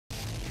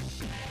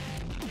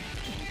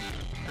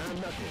I'm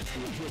Knuckles,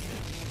 the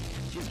Egyptian.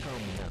 Just call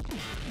me Knuckles.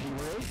 We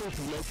were able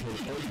to locate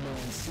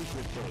Eggman's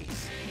secret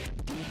base,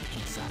 deep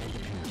inside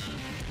the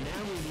pyramid. Now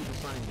we need to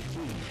find the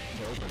key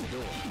to open the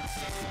door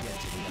to get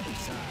to the other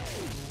side.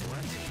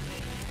 What?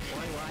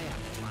 Why do I have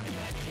to find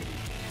that key?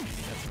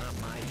 That's not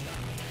my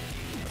job.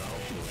 But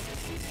I'll do it.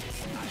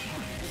 I have to,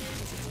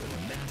 because it's for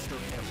the Master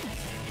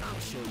Emerald.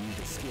 I'll show you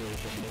the skills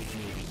that make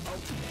me the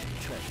ultimate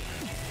treasure.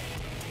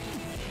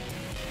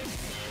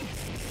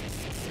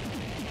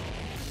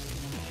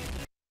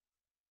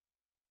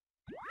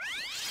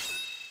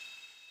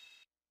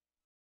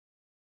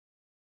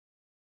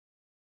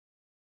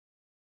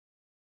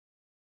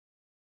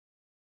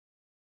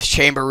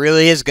 Chamber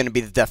really is going to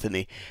be the death of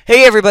me.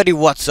 Hey everybody,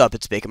 what's up?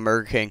 It's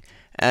BaconBurgerKing,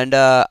 and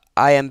I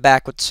am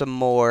back with some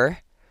more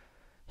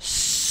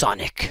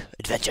Sonic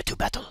Adventure 2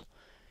 Battle.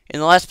 In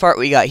the last part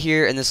we got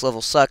here, and this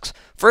level sucks.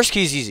 First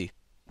key is easy.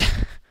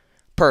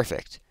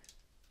 Perfect.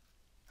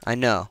 I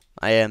know,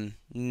 I am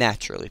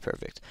naturally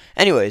perfect.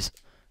 Anyways,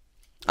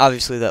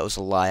 obviously that was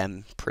a lie,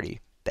 I'm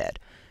pretty bad.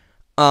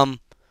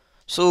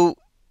 So,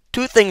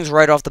 two things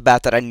right off the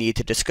bat that I need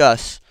to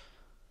discuss.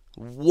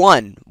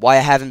 One, why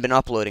I haven't been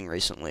uploading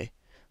recently.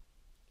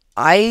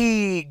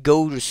 I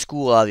go to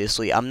school,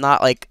 obviously. I'm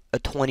not like a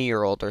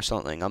 20-year-old or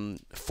something. I'm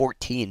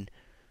 14.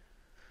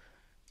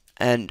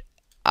 And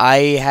I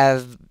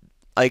have,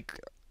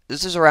 like,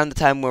 this is around the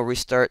time where we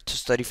start to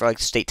study for, like,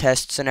 state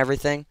tests and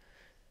everything.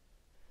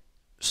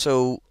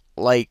 So,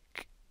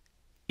 like,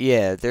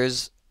 yeah,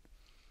 there's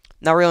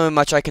not really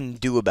much I can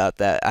do about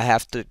that. I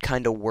have to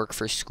kind of work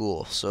for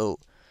school. So,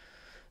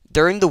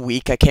 during the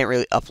week, I can't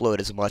really upload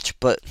as much,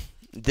 but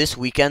this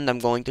weekend I'm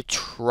going to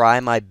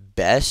try my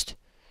best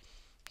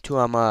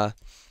to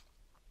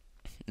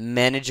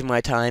manage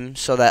my time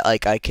so that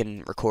like I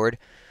can record.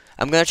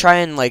 I'm gonna try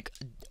and like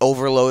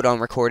overload on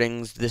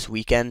recordings this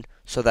weekend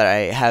so that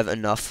I have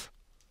enough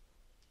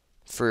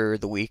for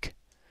the week.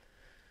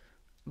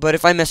 But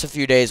if I miss a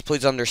few days,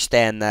 please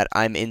understand that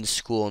I'm in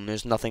school and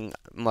there's nothing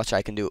much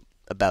I can do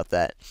about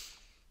that.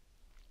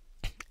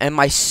 And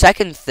my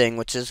second thing,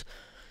 which is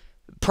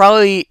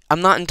probably,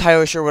 I'm not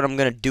entirely sure what I'm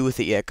going to do with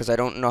it yet, because I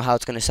don't know how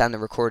it's going to sound in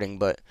the recording,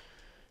 but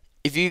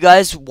if you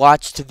guys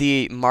watched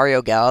the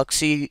Mario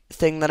Galaxy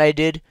thing that I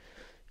did,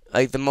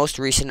 like the most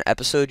recent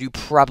episode, you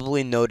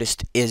probably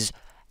noticed is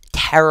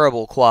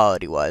terrible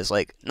quality-wise.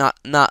 Like,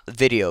 not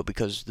video,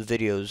 because the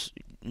video's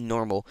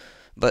normal,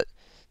 but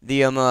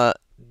the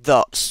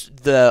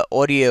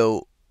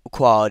audio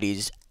quality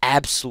is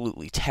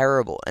absolutely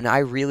terrible, and I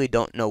really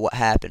don't know what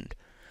happened.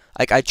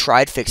 Like, I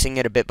tried fixing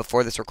it a bit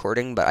before this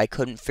recording, but I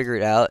couldn't figure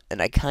it out,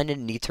 and I kind of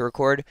need to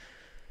record,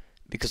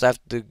 because I have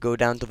to go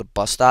down to the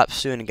bus stop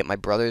soon and get my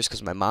brothers,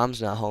 because my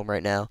mom's not home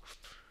right now.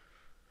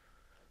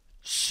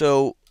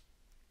 So,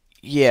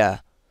 yeah.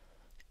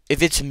 If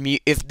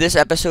this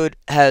episode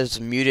has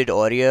muted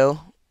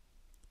audio,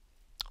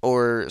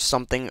 or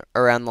something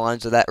around the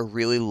lines of that, or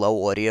really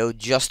low audio,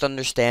 just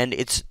understand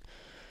it's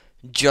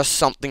just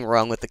something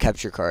wrong with the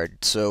capture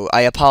card. So,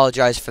 I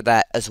apologize for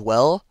that as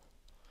well.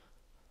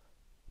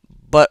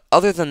 But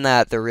other than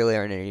that, there really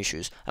aren't any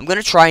issues. I'm going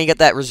to try and get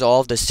that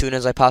resolved as soon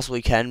as I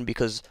possibly can,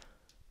 because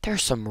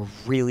there's some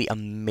really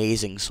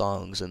amazing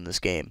songs in this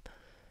game.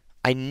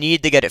 I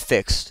need to get it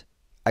fixed.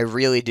 I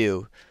really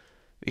do.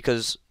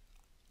 Because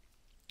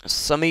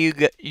some of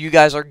you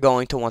guys are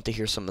going to want to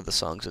hear some of the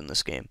songs in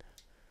this game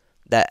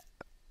that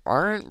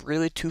aren't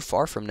really too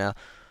far from now.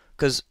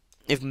 Because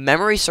if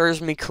memory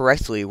serves me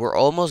correctly, we're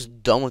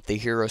almost done with the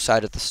hero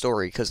side of the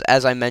story. Because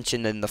as I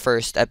mentioned in the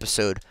first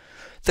episode,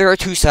 there are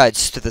two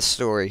sides to the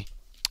story.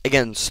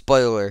 Again,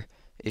 spoiler,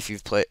 if you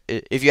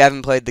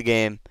haven't played the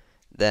game,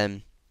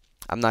 then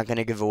I'm not going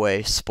to give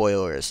away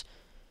spoilers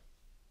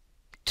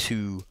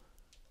to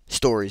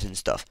stories and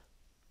stuff.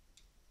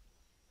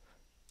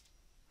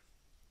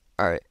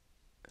 Alright.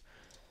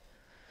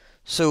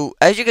 So,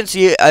 as you can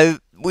see,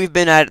 we've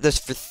been at this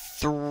for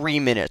 3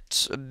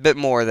 minutes. A bit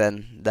more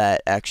than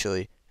that,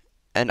 actually.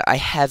 And I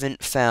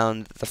haven't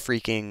found the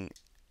freaking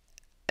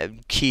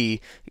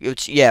key,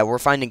 which, yeah, we're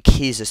finding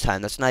keys this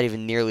time. That's not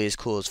even nearly as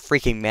cool as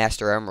freaking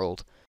Master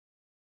Emerald.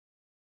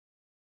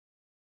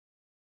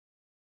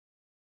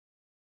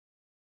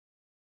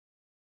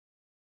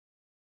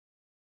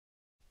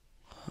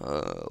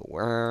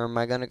 Where am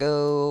I gonna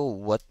go?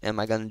 What am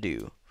I gonna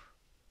do?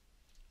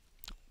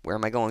 Where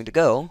am I going to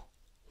go?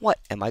 What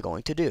am I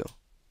going to do?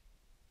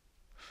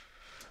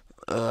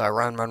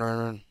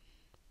 Run.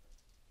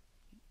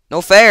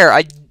 No fair!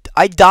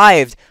 I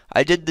dived!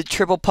 I did the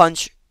triple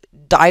punch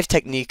dive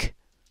technique,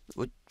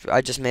 which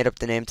I just made up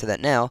the name to that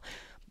now,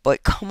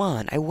 but come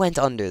on, I went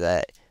under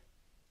that.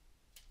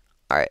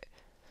 Alright.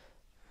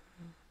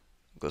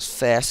 Go as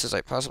fast as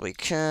I possibly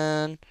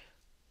can.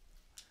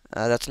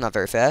 That's not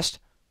very fast.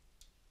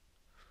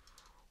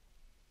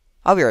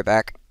 I'll be right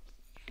back.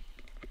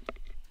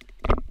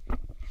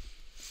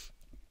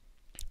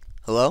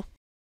 Hello?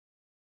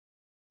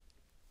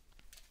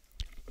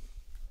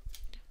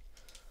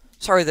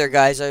 Sorry there,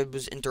 guys, I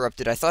was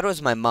interrupted. I thought it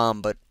was my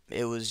mom, but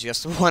it was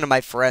just one of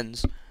my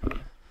friends.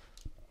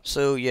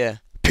 So, yeah.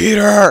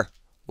 Peter!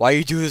 Why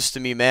you do this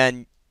to me,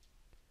 man?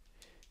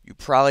 You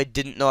probably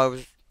didn't know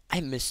I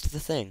missed the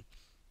thing.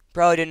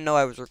 Probably didn't know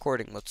I was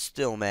recording, but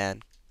still,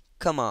 man.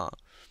 Come on.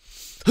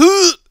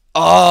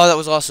 Oh, that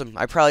was awesome.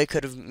 I probably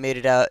could have made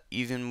it out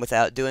even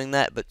without doing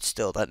that, but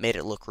still, that made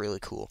it look really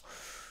cool.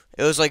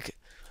 It was like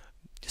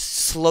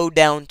slow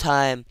down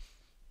time,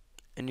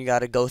 and you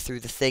gotta go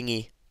through the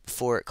thingy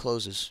before it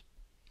closes.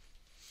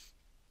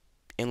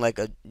 In like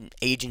an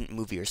agent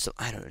movie or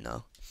something. I don't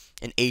know.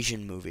 An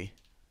Asian movie.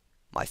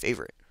 My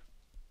favorite.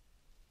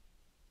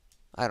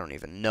 I don't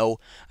even know.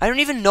 I don't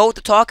even know what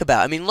to talk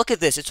about. I mean, look at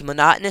this. It's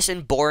monotonous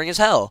and boring as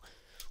hell.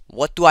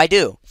 What do I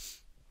do?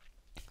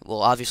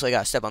 Well, obviously I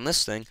gotta step on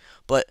this thing,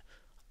 but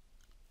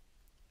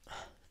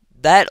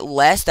that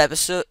last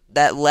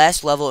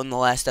level in the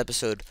last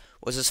episode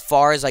was as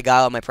far as I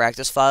got on my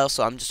practice file,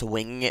 so I'm just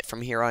winging it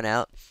from here on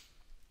out.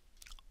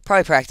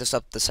 Probably practice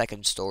up the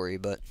second story,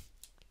 but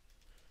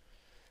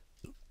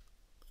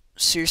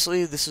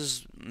seriously, this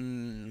is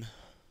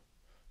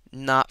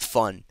not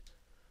fun.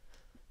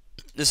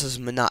 This is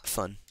not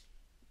fun.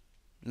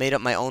 Made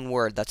up my own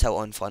word. That's how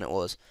unfun it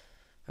was.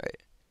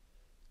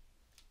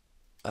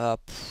 Alright.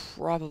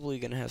 Probably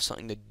gonna have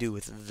something to do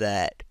with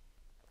that.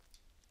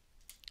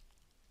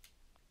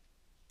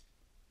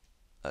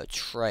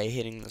 Try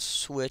hitting the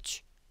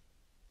switch.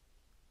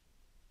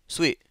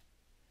 Sweet.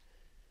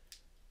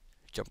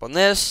 Jump on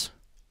this.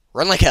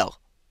 Run like hell.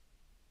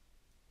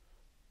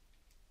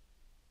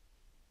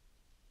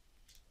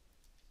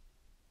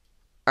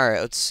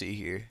 Alright, let's see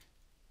here.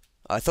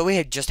 I thought we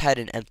had just had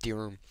an empty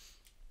room.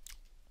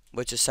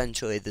 Which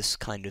essentially this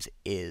kind of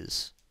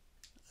is.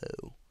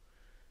 Oh.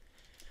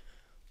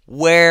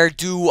 Where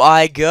do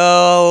I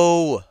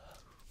go?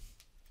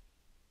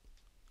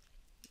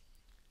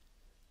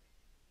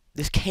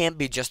 This can't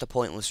be just a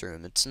pointless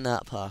room. It's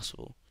not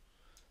possible.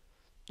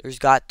 There's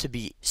got to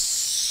be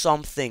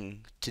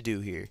something to do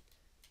here.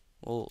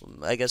 Well,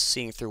 I guess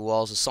seeing through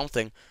walls is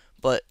something,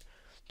 but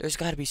there's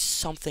got to be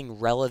something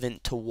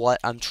relevant to what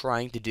I'm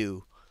trying to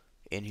do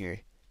in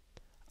here.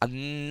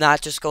 I'm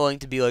not just going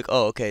to be like,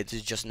 oh, okay, this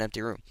is just an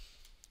empty room.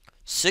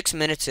 6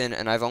 minutes in,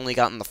 and I've only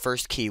gotten the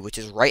first key, which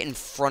is right in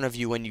front of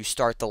you when you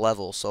start the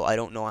level, so I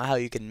don't know how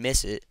you can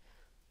miss it.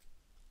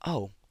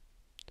 Oh.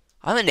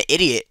 I'm an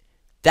idiot.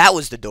 That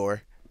was the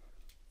door.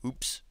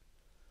 Oops.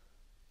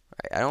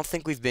 Alright, I don't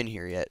think we've been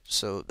here yet,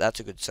 so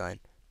that's a good sign.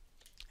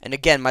 And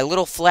again, my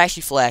little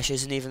flashy flash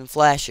isn't even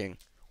flashing.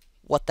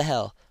 What the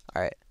hell?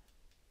 Alright.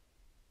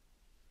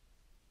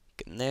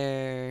 Get in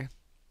there.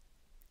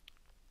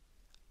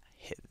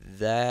 Hit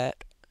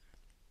that.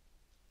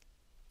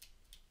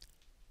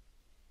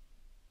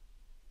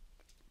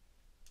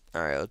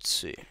 Alright, let's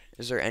see.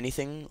 Is there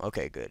anything?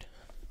 Okay, good.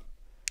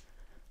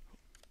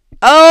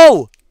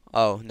 Oh!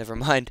 Oh, never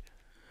mind.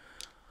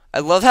 I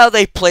love how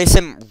they place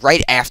him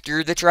right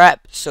after the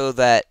trap so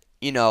that,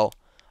 you know,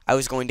 I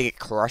was going to get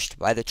crushed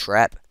by the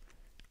trap.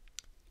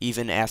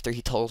 Even after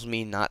he tells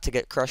me not to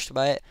get crushed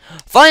by it.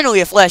 Finally,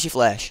 a flashy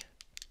flash!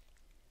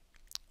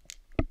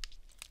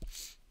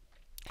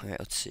 Alright,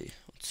 let's see.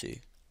 Let's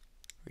see.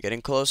 We're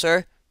getting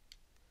closer.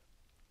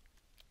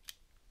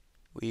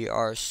 We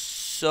are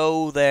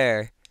so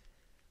there.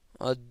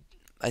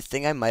 I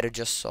think I might have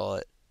just saw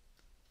it.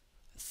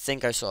 I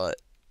think I saw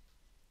it.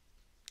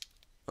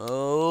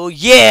 Oh,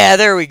 yeah,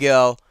 there we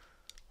go.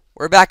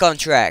 We're back on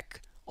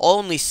track.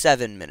 Only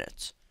 7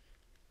 minutes.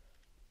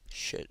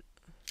 Shit.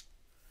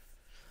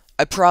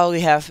 I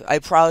probably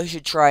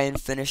should try and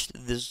finish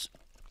this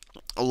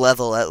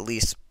level at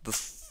least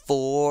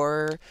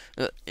before,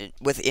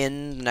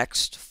 within the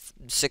next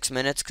 6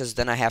 minutes, because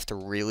then I have to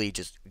really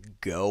just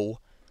go,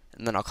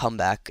 and then I'll come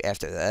back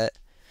after that.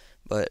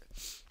 But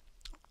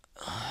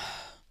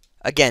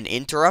again,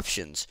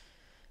 interruptions.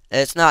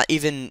 It's not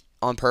even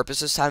on purpose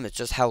this time, it's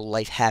just how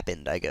life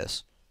happened, I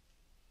guess.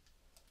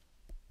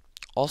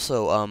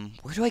 Also,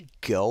 where do I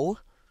go?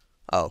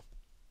 Oh.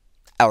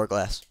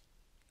 Hourglass.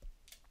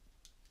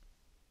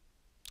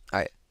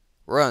 Alright.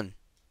 Run.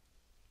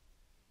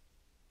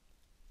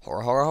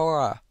 Horror, horror,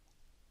 horror.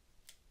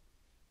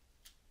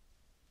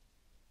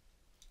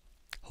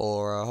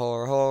 Horror,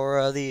 horror,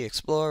 horror, the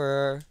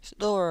explorer.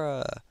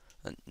 Explorer.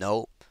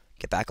 Nope.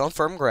 Get back on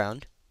firm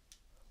ground.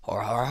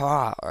 Horror, horror,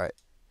 horror. Alright.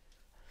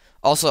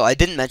 Also, I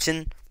didn't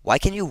mention, why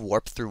can you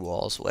warp through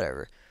walls?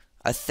 Whatever.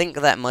 I think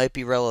that might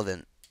be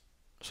relevant.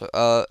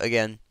 So,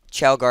 again,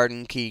 Chow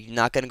Garden Key.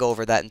 Not gonna go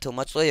over that until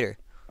much later.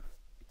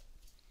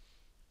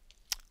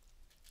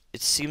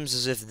 It seems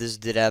as if this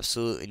did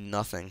absolutely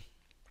nothing.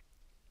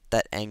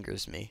 That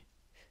angers me.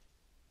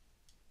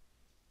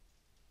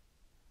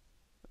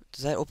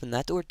 Does that open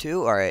that door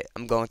too? Alright,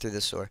 I'm going through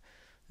this door.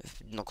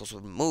 If Knuckles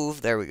would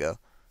move, there we go.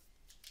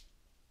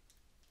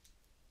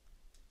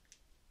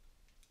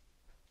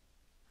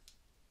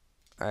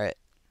 Alright.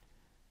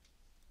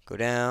 Go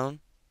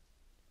down.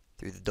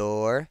 Through the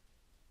door.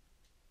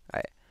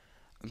 Alright.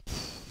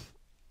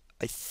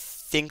 I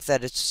think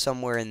that it's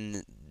somewhere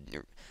in...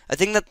 I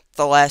think that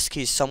the last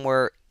key is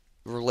somewhere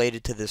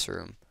related to this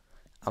room.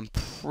 I'm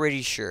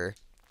pretty sure.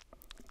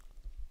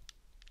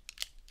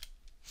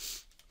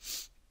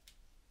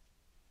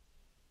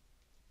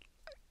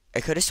 I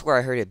could have swore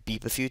I heard it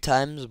beep a few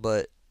times,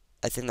 but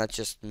I think that's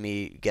just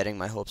me getting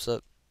my hopes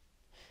up.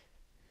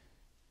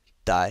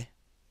 Die.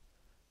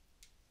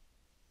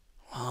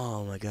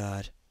 Oh my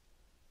god.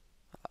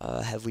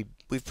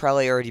 We've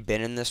probably already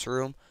been in this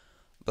room,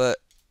 but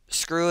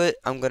screw it,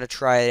 I'm gonna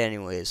try it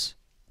anyways.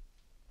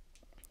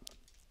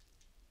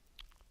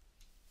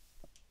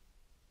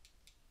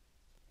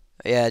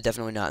 Yeah,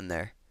 definitely not in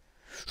there.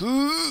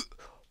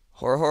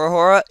 Horror, horror,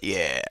 horror.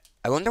 Yeah.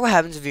 I wonder what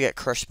happens if you get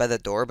crushed by the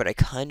door, but I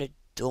kind of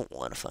don't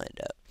want to find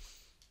out.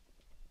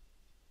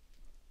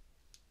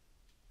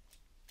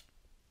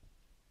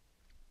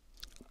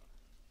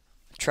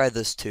 Try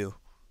this too.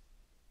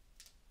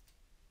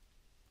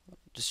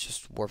 This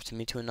just warped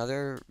me to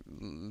another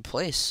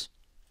place.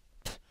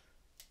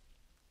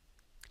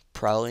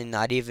 Probably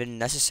not even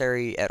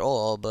necessary at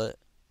all, but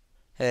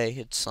hey,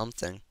 it's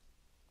something.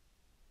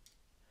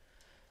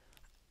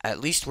 At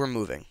least we're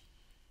moving.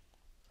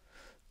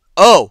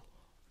 Oh!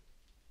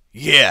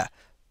 Yeah!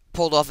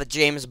 Pulled off a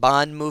James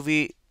Bond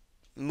movie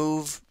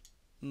move.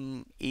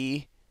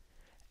 E.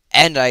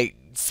 And I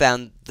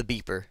found the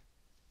beeper.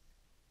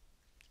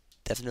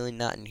 Definitely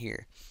not in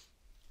here.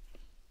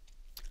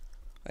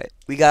 Alright,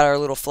 we got our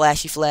little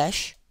flashy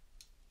flash.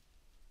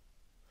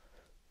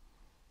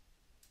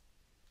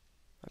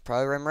 I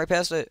probably ran right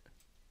past it.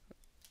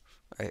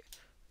 Alright,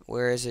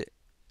 where is it?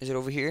 Is it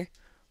over here?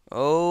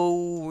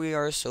 Oh, we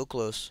are so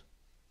close.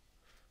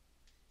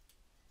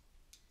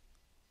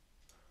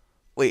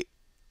 Wait.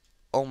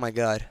 Oh my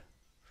god.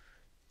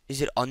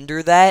 Is it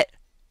under that?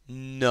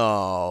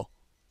 No.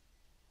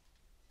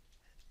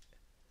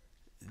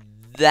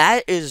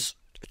 That is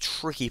a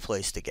tricky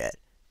place to get.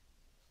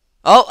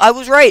 Oh, I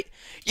was right.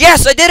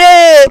 Yes, I did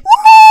it!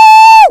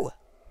 Woo!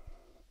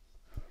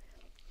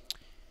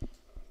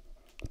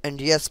 And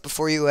yes,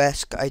 before you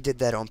ask, I did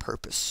that on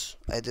purpose.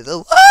 I did the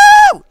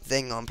woo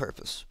thing on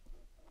purpose.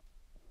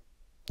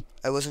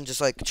 I wasn't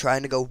just like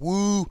trying to go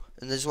woo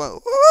and just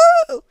went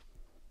woo.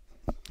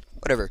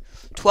 Whatever.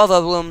 12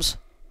 emblems.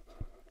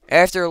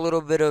 After a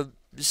little bit of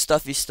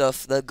stuffy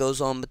stuff that goes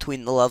on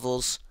between the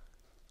levels,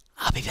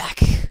 I'll be back.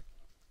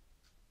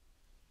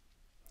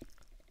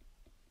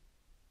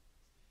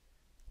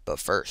 But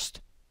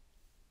first,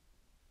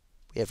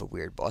 we have a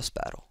weird boss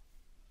battle.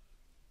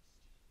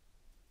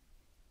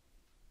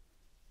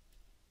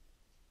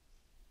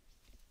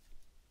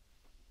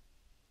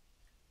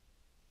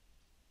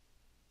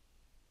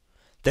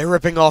 They're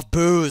ripping off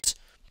booze.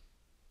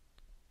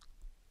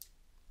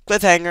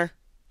 Cliffhanger.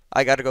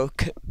 I gotta go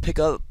pick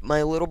up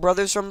my little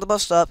brothers from the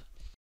bus stop.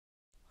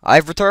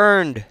 I've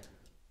returned.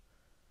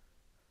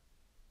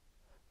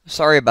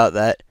 Sorry about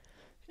that.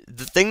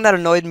 The thing that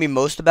annoyed me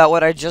most about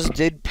what I just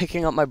did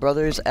picking up my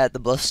brothers at the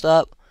bus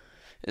stop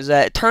is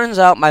that it turns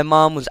out my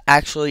mom was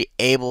actually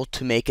able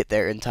to make it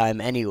there in time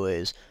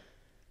anyways.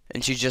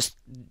 And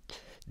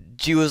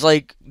she was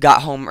like,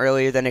 got home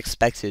earlier than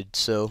expected,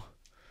 so.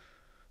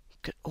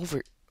 Get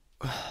over.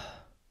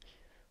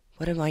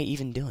 What am I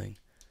even doing?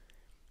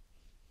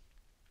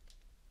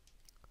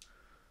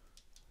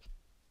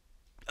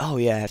 Oh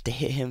yeah, I have to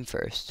hit him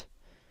first.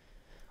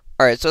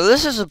 Alright, so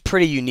this is a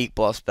pretty unique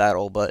boss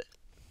battle, but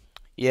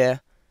yeah.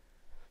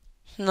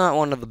 It's not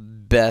one of the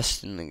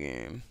best in the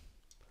game.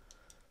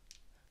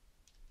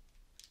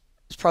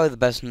 It's probably the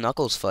best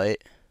Knuckles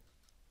fight.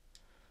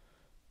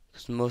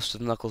 Because most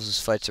of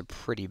Knuckles' fights are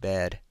pretty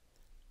bad.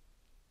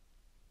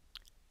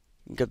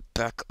 Get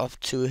back up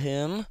to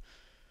him.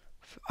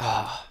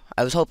 Ah,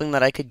 I was hoping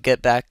that I could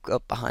get back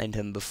up behind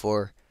him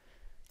before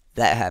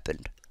that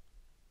happened.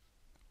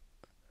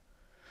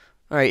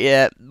 Alright,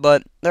 yeah,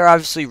 but they're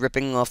obviously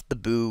ripping off the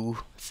Boo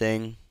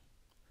thing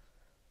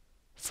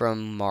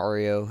from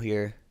Mario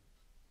here.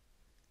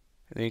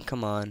 I mean,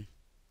 come on.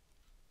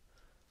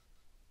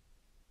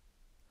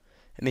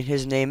 I mean,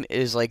 his name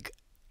is like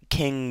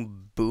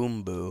King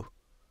Boom Boo.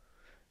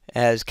 It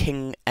has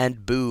King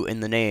and Boo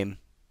in the name,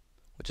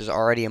 which is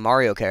already a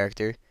Mario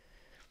character.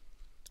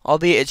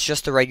 Albeit it's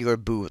just a regular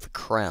Boo with a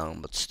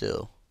crown, but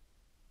still.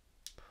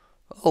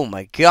 Oh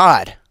my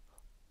god!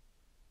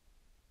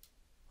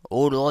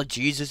 Oh Lord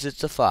Jesus,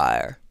 it's a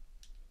fire.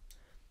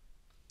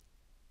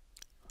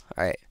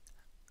 Alright.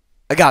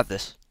 I got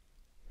this.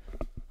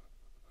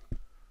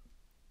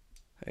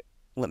 Right.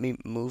 Let me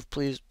move,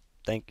 please.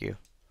 Thank you.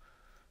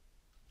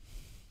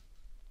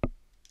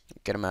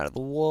 Get him out of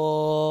the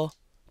wall.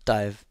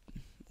 Dive.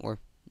 Or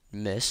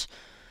miss.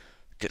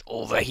 Get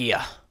over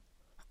here.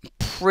 I'm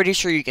pretty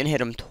sure you can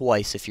hit him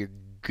twice if you're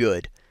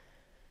good.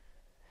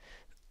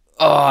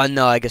 Oh,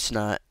 no, I guess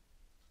not.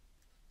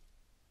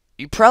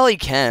 You probably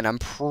can. I'm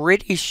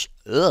pretty sure.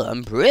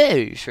 I'm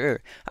pretty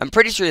sure. I'm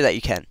pretty sure that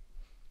you can.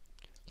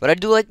 But I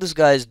do like this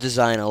guy's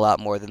design a lot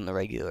more than the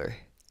regular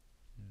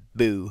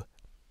Boo.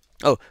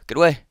 Oh, good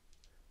way.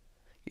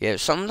 Yeah,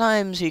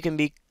 sometimes he can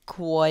be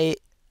quite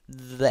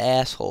the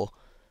asshole.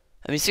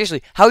 I mean,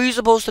 seriously, how are you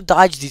supposed to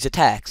dodge these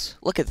attacks?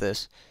 Look at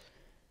this.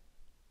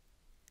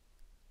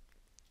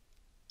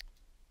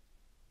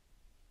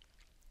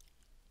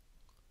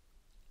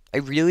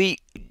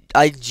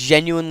 I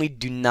genuinely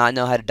do not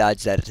know how to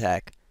dodge that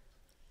attack.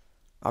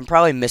 I'm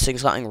probably missing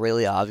something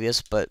really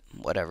obvious, but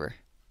whatever.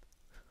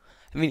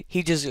 I mean,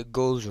 he just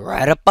goes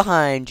right up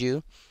behind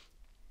you,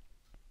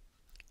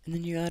 and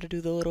then you gotta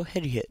do the little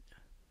head hit.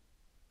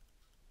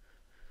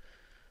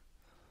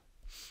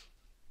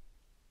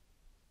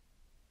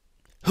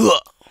 Huh.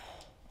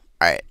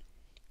 Alright.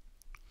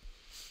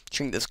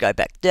 Shrink this guy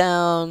back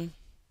down.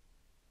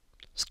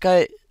 This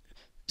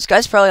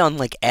guy's probably on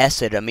like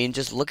acid. I mean,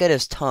 just look at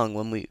his tongue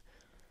when we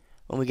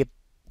get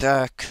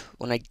back,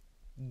 when I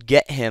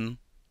get him.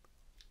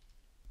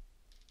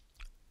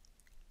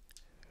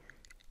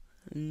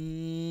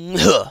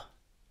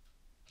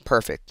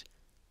 Perfect.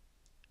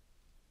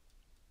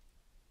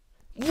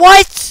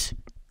 What?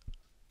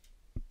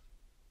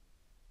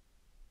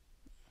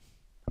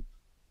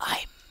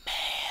 I'm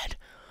mad.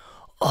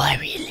 Oh, I'm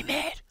really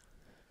mad.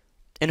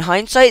 In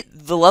hindsight,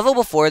 the level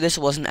before this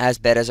wasn't as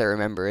bad as I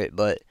remember it,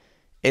 but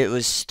it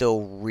was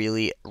still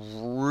really,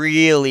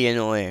 really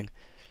annoying.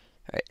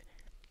 Alright.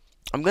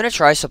 I'm gonna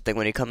try something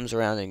when he comes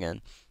around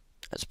again.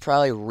 That's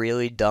probably a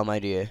really dumb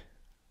idea.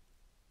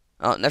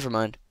 Oh, never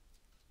mind.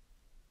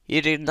 He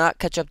did not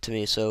catch up to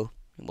me, so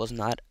it was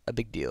not a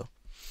big deal.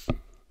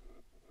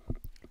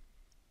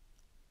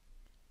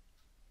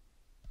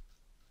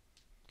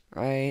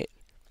 Right.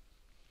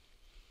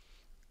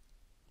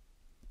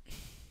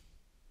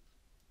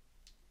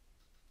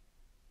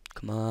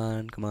 Come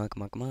on, come on,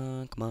 come on, come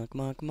on, come on,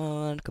 come on, come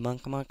on, come on,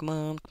 come on, come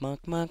on, come on,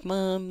 come on, come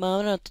on.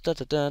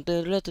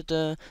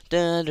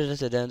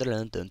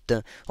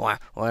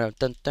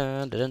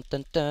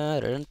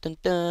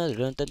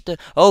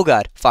 Oh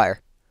God,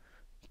 fire.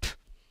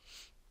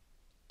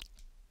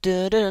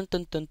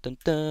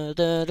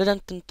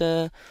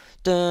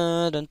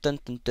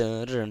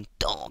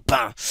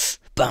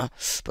 Alright,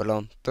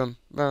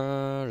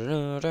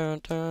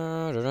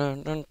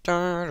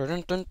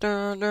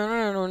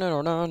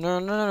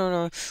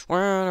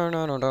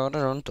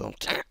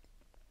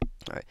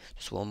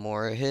 just one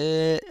more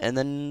hit, and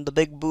then the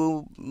big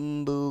boo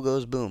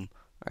goes boom.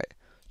 Alright,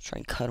 let's try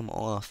and cut him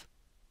off.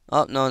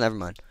 Oh, no, never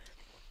mind.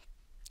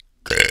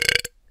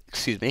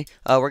 Excuse me.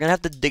 We're gonna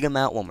have to dig him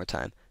out one more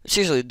time.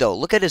 Seriously, though,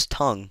 look at his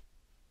tongue.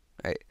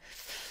 Alright,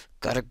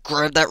 gotta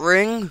grab that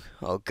ring.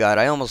 Oh God,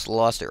 I almost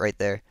lost it right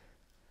there.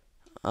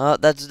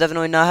 That's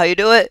definitely not how you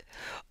do it.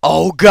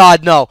 Oh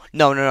God, no,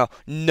 no, no, no,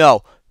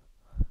 no.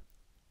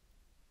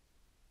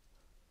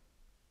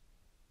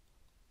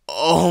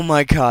 Oh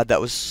my God,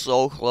 that was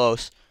so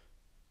close.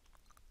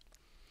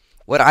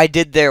 What I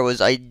did there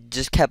was I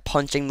just kept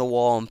punching the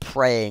wall and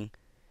praying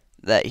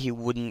that he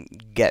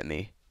wouldn't get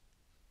me.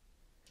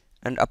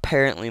 And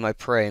apparently my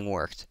praying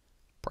worked.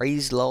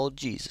 Praise Lord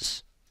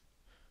Jesus.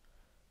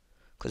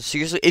 Because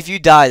seriously, if you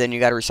die, then you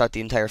gotta restart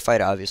the entire fight,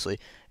 obviously.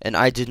 And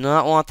I did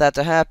not want that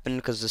to happen,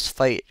 because this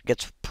fight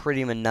gets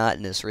pretty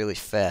monotonous really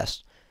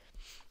fast.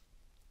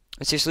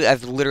 And seriously,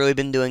 I've literally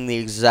been doing the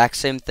exact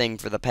same thing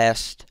for the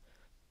past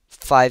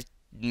 5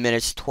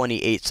 minutes,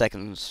 28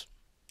 seconds.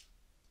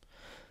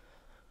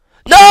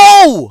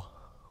 No!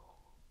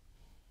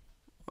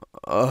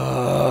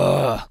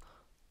 Ugh.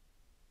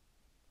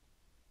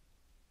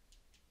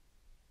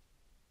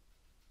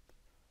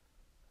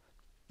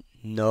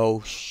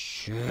 No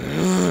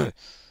shit.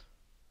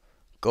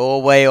 Go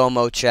away,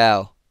 Omo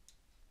Chow.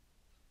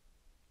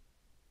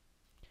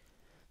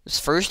 This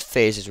first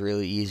phase is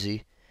really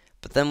easy,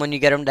 but then when you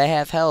get him to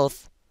half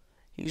health,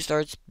 he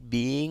starts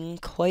being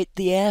quite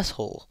the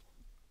asshole.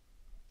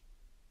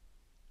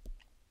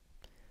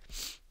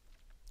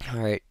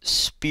 Alright,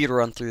 speed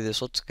run through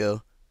this, let's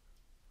go.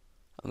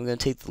 I'm gonna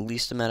take the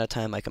least amount of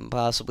time I can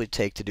possibly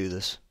take to do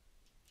this.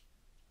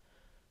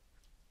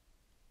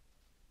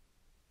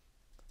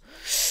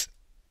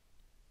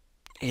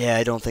 Yeah,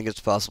 I don't think it's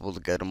possible to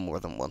get him more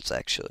than once,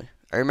 actually.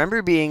 I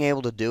remember being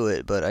able to do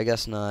it, but I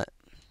guess not.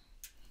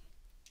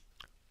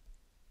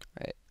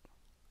 Right.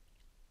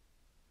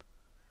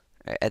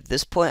 At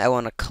this point, I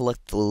want to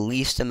collect the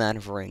least amount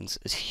of rings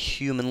as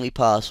humanly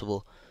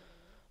possible.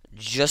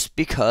 Just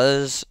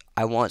because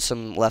I want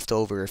some left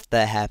over if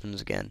that happens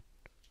again.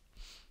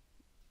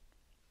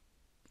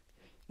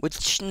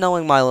 Which,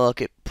 knowing my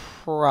luck, it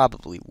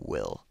probably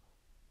will.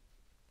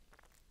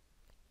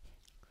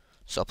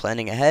 So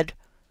planning ahead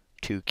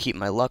to keep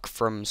my luck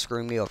from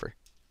screwing me over.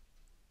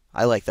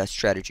 I like that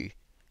strategy.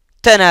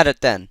 10 out of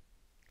 10.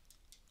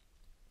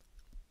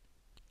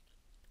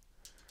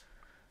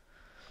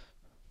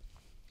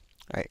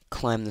 Alright,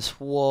 climb this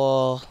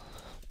wall.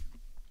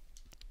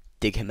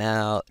 Dig him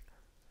out.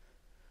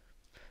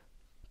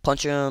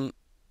 Punch him.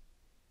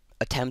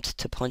 Attempt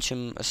to punch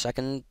him a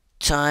second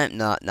time.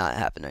 Not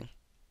happening.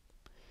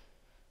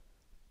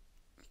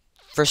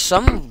 For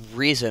some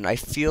reason, I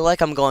feel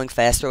like I'm going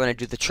faster when I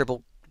do the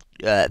triple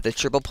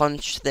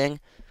punch thing,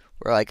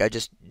 where like I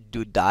just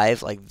do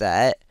dive like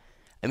that.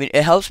 I mean,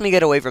 it helps me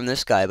get away from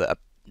this guy, but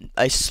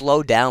I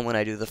slow down when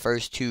I do the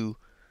first two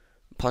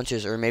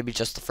punches, or maybe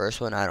just the first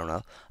one. I don't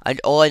know.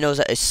 All I know is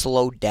that I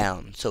slow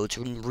down, so it's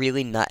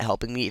really not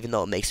helping me, even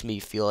though it makes me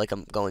feel like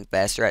I'm going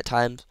faster at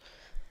times.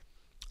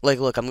 Like,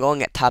 look, I'm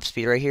going at top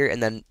speed right here,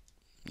 and then,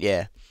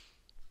 yeah.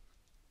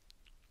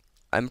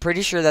 I'm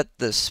pretty sure that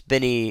the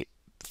spinny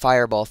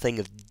fireball thing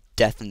of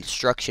death and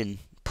destruction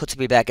puts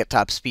me back at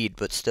top speed,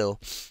 but still,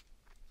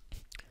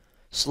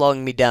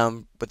 slowing me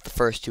down with the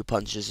first two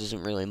punches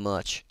isn't really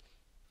much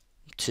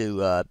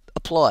to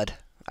applaud,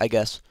 I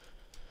guess.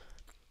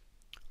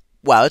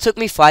 Wow, it took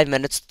me 5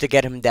 minutes to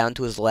get him down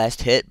to his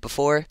last hit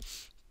before,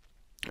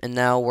 and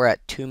now we're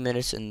at 2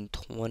 minutes and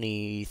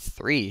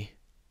 23.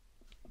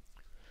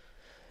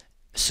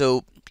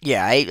 So,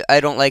 yeah, I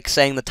don't like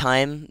saying the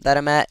time that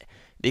I'm at,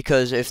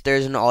 because if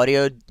there's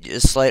a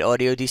slight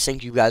audio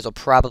desync, you guys will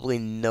probably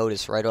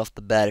notice right off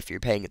the bat if you're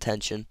paying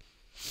attention.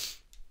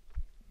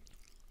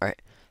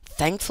 Alright.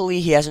 Thankfully,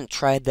 he hasn't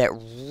tried that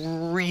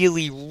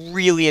really,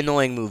 really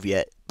annoying move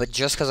yet. But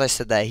just because I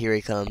said that, here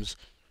he comes.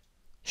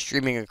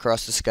 Streaming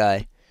across the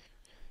sky.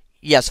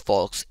 Yes,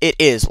 folks, it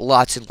is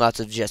lots and lots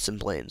of jets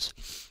and planes.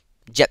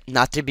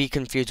 Not to be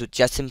confused with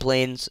jets and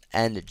planes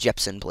and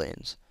Jepson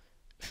planes.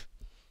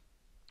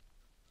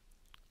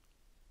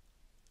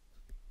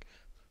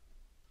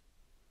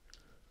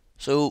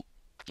 So,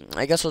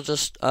 I guess I'll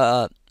just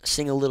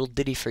sing a little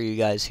ditty for you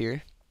guys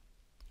here.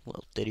 A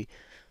little ditty.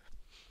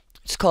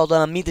 It's called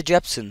Meet the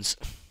Jepsons.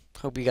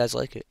 Hope you guys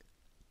like it.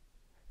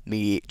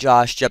 Meet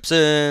Josh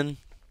Jepson,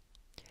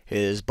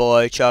 his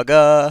boy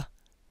Chugga,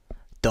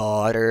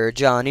 daughter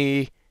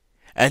Johnny,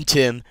 and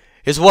Tim,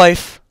 his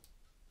wife.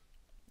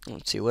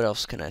 Let's see, what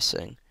else can I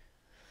sing?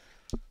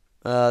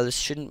 This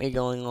shouldn't be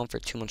going on for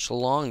too much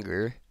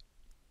longer.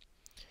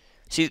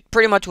 See,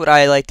 pretty much what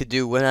I like to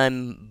do when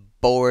I'm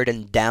bored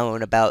and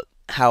down about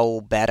how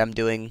bad I'm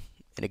doing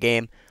in a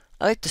game,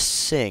 I like to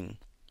sing.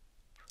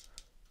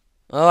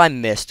 Oh, I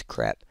missed.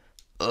 Crap.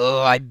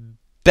 Oh, I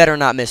better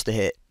not miss the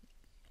hit.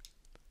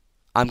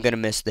 I'm gonna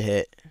miss the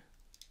hit.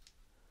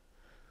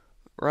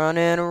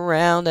 Running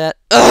around that...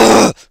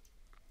 Ugh!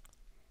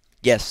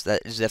 Yes,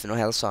 that is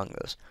definitely how the song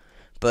goes.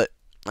 But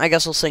I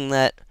guess I'll sing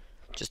that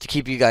just to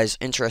keep you guys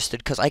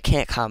interested, because I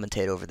can't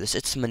commentate over this.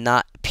 It's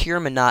pure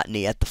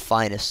monotony at the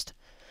finest.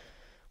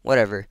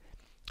 Whatever.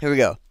 Here we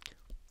go.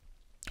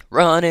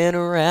 Running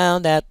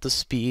around at the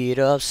speed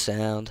of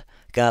sound.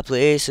 Got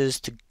places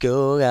to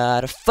go,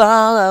 gotta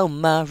follow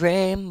my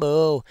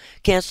rainbow.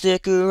 Can't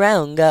stick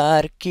around,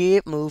 gotta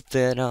keep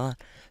moving on.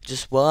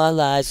 Just what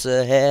lies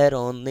ahead,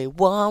 only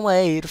one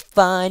way to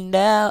find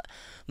out.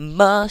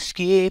 Must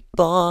keep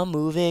on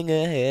moving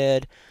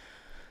ahead.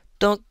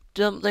 Don't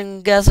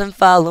guess and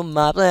follow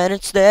my plan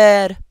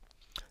instead.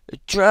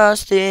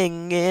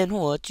 Trusting in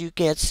what you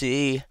can't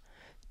see.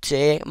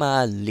 Take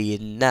my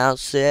lead and I'll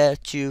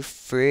set you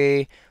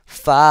free.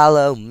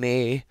 Follow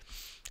me,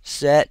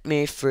 set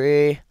me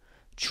free.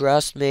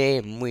 Trust me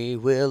and we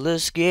will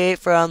escape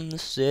from the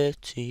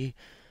city.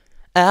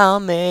 I'll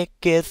make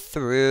it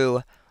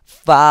through.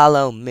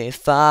 Follow me,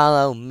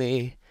 follow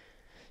me.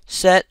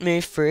 Set me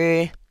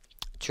free.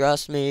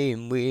 Trust me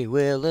and we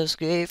will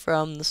escape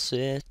from the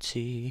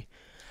city.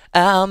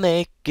 I'll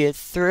make it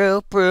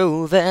through,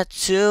 prove it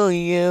to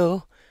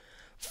you.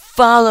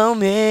 Follow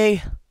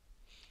me.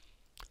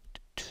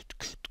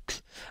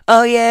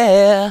 Oh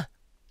yeah.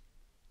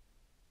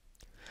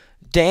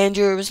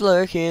 Danger is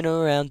lurking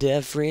around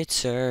every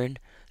turn.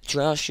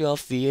 Trust your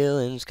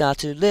feelings, got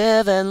to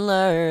live and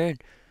learn.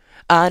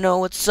 I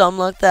know it's some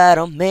luck that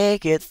I'll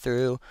make it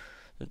through.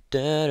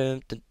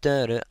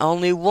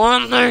 Only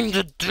one thing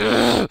to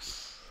do.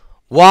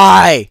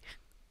 Why?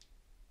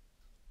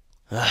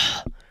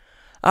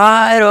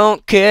 I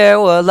don't care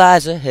what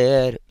lies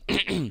ahead.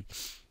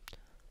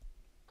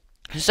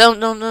 So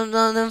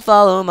don't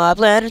follow my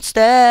plan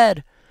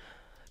instead.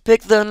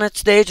 Pick the next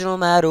stage no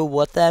matter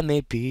what that may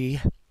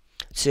be.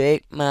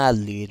 Take my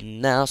lead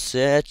and I'll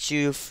set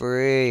you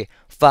free.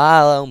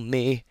 Follow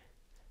me,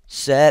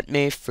 set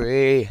me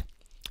free.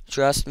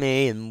 Trust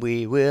me and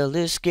we will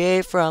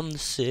escape from the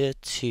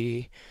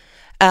city.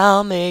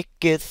 I'll make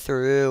it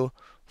through.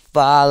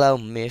 Follow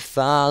me,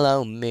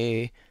 follow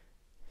me.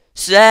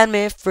 Set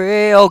me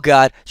free, oh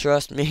God.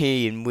 Trust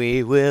me and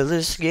we will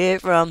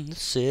escape from the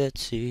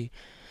city.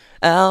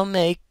 I'll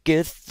make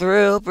it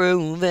through,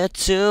 prove it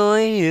to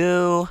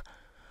you.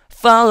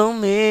 Follow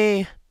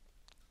me.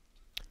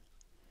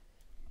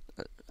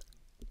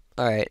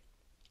 Alright.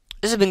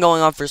 This has been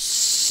going on for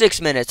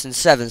 6 minutes and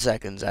 7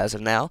 seconds as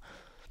of now.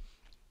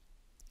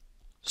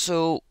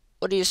 So,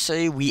 what do you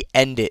say we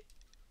end it?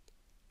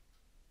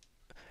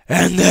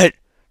 End it!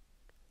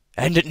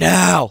 End it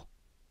now!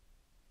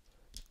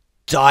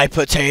 Die,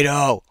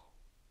 potato!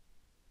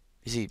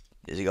 Is he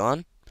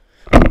gone?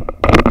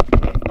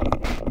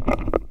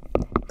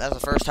 That's the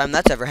first time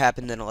that's ever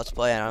happened in a Let's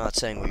Play, and I'm not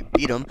saying we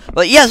beat him,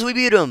 but yes, we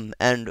beat him!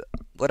 And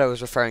what I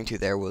was referring to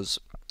there was,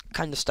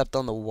 kind of stepped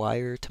on the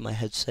wire to my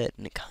headset,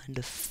 and it kind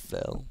of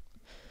fell.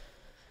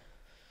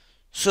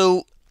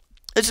 So,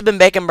 this has been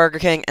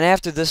BaconBurgerKing, and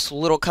after this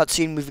little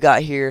cutscene we've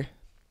got here,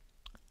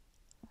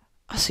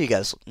 I'll see you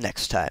guys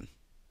next time.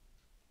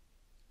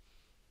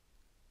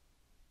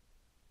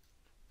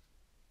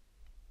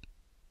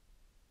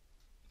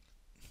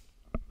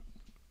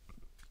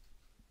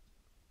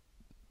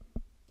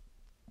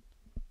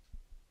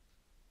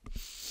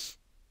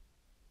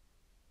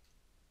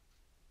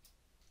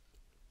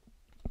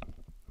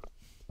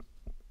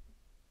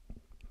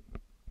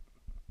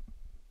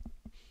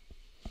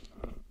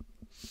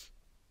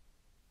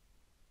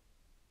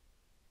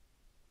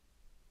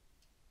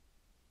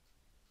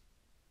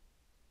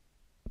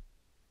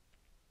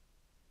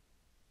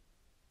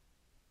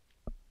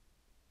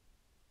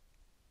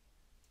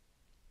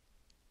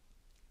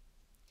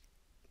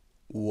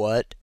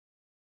 What